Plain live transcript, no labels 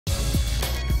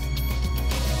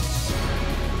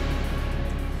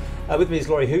With me is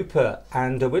Lawrie Hooper,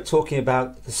 and we're talking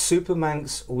about the Super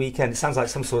Manx weekend. It sounds like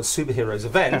some sort of superheroes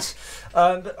event,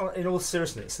 but in all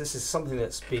seriousness, this is something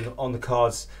that's been on the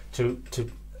cards to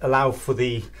allow for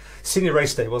the senior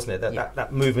race day, wasn't it?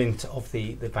 That movement of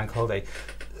the bank holiday.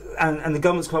 And the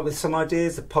government's come up with some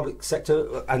ideas, the public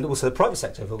sector and also the private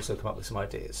sector have also come up with some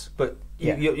ideas. But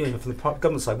you know, from the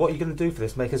government side, what are you going to do for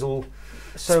this? Make us all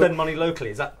spend money locally?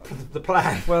 Is that the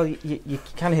plan? Well, you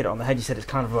kind of hit it on the head. You said it's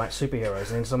kind of about superheroes,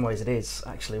 and in some ways it is.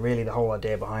 Actually, really the whole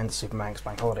idea behind the Super Manx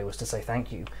Bank Holiday was to say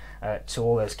thank you to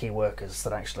all those key workers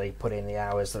that actually put in the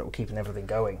hours that were keeping everything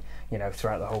going, you know,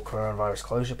 throughout the whole coronavirus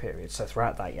closure period. So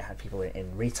throughout that, you had people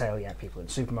in retail, you had people in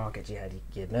supermarkets, you had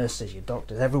your nurses, your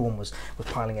doctors, everyone was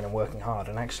piling in and working hard.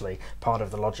 And actually, part of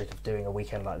the logic of doing a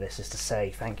weekend like this is to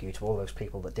say thank you to all those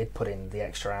people that did put in the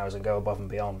extra hours and go above and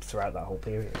beyond throughout that whole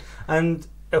period. And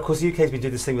of course, the UK's been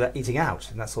doing this thing with eating out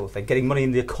and that sort of thing, getting money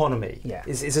in the economy. Yeah.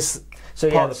 Is this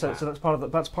so? Part Yeah. So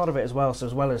that's part of it as well. So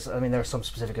as well as, I mean, there are some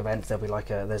specific events. There'll be like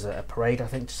there's a parade, I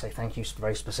think, to say thank you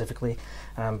very specifically.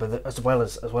 But as well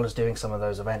as doing some of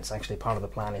those events, actually part of the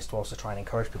plan is to also try and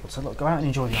encourage people to go out and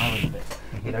enjoy the island a bit.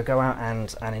 Mm-hmm. You know, go out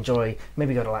and enjoy.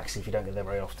 Maybe go to Laxey if you don't go there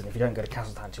very often. If you don't go to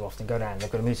Castletown too often, go down.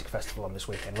 They've got a music festival on this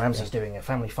weekend. Ramsey's doing a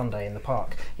family fun day in the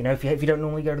park. You know, if you don't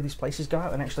normally go to these places, go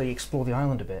out and actually explore the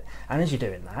island a bit. And as you're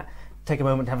doing that, take a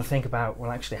moment to have a think about,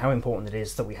 well, actually how important it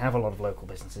is that we have a lot of local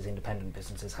businesses, independent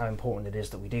businesses, how important it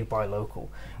is that we do buy local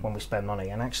when we spend money,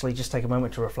 and actually just take a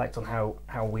moment to reflect on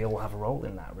how we all have a role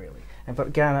in that, really.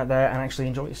 But get out there and actually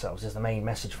enjoy yourselves is the main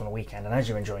message from the weekend. And as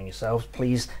you're enjoying yourselves,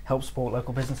 please help support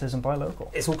local businesses and buy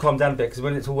local. It's all calmed down a bit because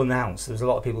when it's all announced, there's a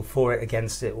lot of people for it,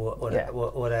 against it, or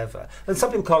whatever. And some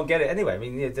people can't get it anyway. I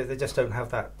mean, they just don't have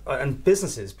that. And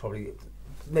businesses probably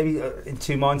maybe in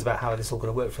two minds about how this is all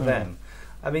going to work for them.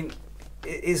 I mean,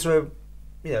 is there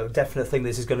a definite thing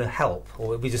this is going to help,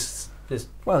 or are we just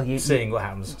seeing what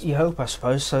happens? You hope, I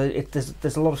suppose. So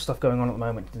there's a lot of stuff going on at the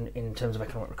moment in terms of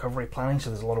economic recovery planning. So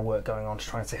there's a lot of work going on to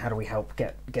try and say how do we help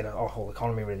get our whole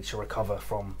economy really to recover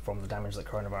from the damage that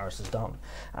coronavirus has done.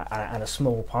 And a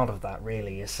small part of that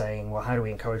really is saying, well, how do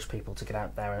we encourage people to get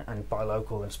out there and buy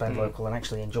local and spend local and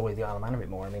actually enjoy the Isle of Man a bit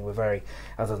more? I mean, we're very,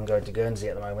 other than going to Guernsey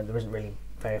at the moment, there isn't really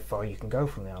very far you can go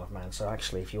from the Isle of Man. So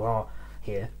actually, if you are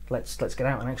here, let's get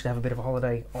out and actually have a bit of a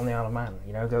holiday on the Isle of Man.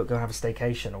 You know, go have a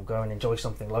staycation or go and enjoy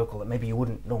something local that maybe you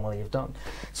wouldn't normally have done.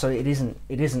 So it isn't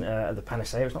the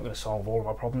panacea. It's not going to solve all of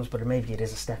our problems, but maybe it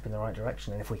is a step in the right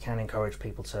direction. And if we can encourage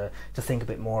people to think a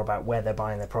bit more about where they're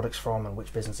buying their products from and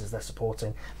which businesses they're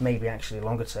supporting, maybe actually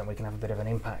longer term we can have a bit of an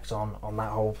impact on that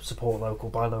whole support local,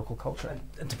 buy local culture.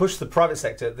 And to push the private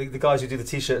sector, the guys who do the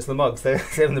t-shirts and the mugs, they're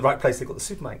in the right place. They've got the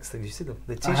Super Manx thing. You see them,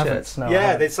 the t-shirts? No,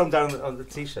 yeah, there's some down on the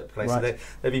t-shirt place. Right. So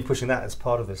they've been pushing that as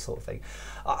part of this sort of thing.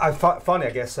 Finally, I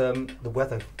guess, the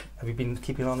weather. Have you been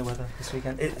keeping an eye on the weather this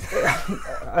weekend?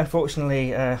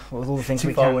 Unfortunately, with all the things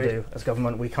we can do as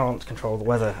government, we can't control the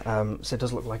weather. So it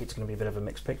does look like it's going to be a bit of a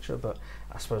mixed picture, but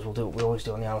I suppose we'll do what we always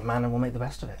do on the Isle of Man and we'll make the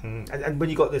best of it. And when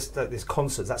you got this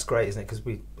concerts, that's great, isn't it? Because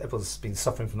everyone's been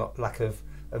suffering from lack of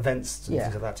events and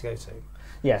things like that to go to.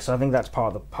 Yeah, so I think that's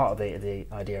part of the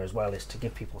idea as well, is to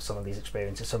give people some of these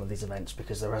experiences, some of these events,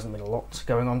 because there hasn't been a lot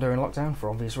going on during lockdown for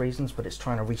obvious reasons, but it's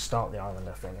trying to restart the island,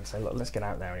 I think, and say, look, let's get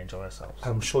out there and enjoy ourselves.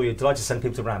 I'm sure you're delighted to send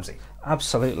people to Ramsey.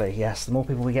 Absolutely, yes. The more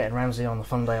people we get in Ramsey on the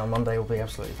fun day on Monday will be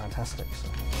absolutely fantastic.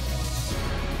 So.